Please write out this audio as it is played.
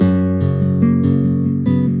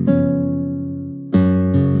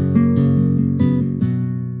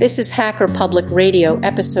This is Hacker Public Radio,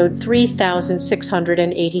 episode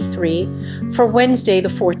 3683, for Wednesday, the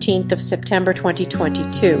 14th of September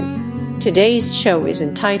 2022. Today's show is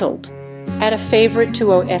entitled, Add a Favorite to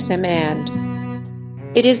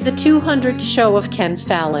OSMAnd. It is the 200th show of Ken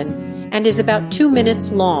Fallon and is about 2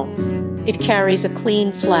 minutes long. It carries a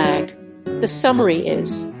clean flag. The summary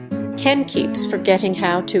is, Ken keeps forgetting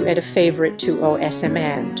how to add a favorite to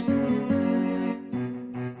OSMAnd.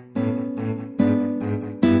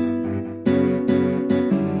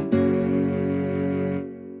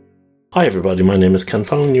 Hi everybody, my name is Ken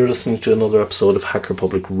Fallon and you're listening to another episode of Hacker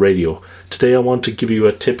Public Radio. Today I want to give you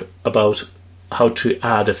a tip about how to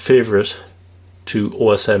add a favourite to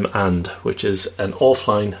OSMAnd, which is an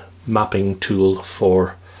offline mapping tool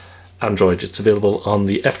for Android. It's available on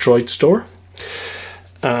the F-Droid store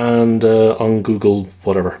and on Google,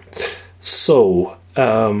 whatever. So,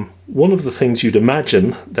 one of the things you'd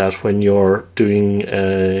imagine that when you're doing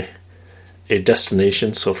a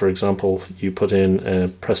destination, so for example you put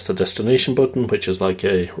in press the destination button, which is like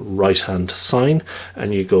a right hand sign,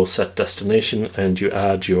 and you go set destination and you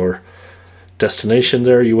add your destination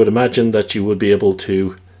there, you would imagine that you would be able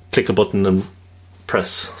to click a button and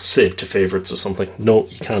press save to favorites or something. No,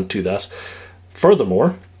 you can't do that.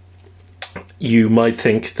 Furthermore, you might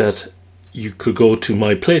think that you could go to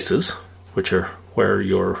my places, which are where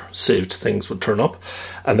your saved things would turn up,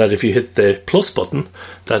 and that if you hit the plus button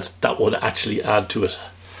that would actually add to it,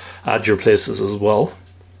 add your places as well.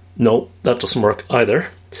 No, that doesn't work either.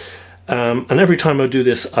 And every time I do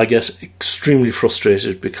this I get extremely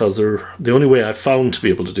frustrated, because the only way I've found to be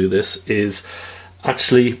able to do this is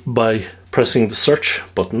actually by pressing the search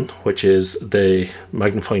button, which is the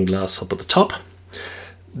magnifying glass up at the top.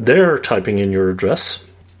 There, typing in your address,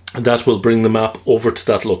 that will bring the map over to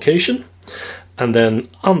that location. And then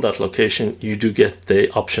on that location, you do get the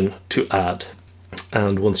option to add.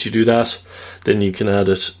 And once you do that, then you can add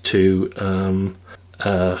it to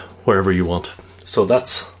wherever you want. So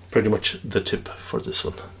that's pretty much the tip for this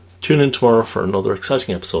one. Tune in tomorrow for another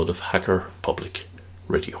exciting episode of Hacker Public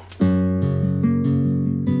Radio.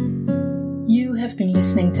 You have been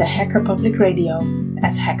listening to Hacker Public Radio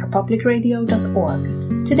at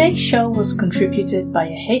hackerpublicradio.org. Today's show was contributed by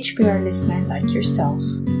a HPR listener like yourself.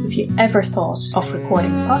 If you ever thought of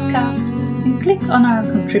recording a podcast, then click on our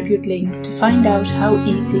contribute link to find out how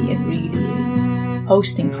easy it really is.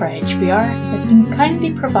 Hosting for HPR has been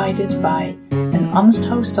kindly provided by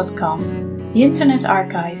anhonesthost.com, the Internet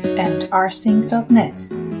Archive and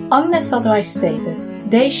rsync.net. Unless otherwise stated,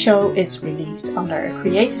 today's show is released under a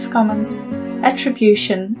Creative Commons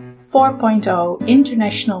Attribution 4.0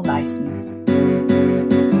 International License.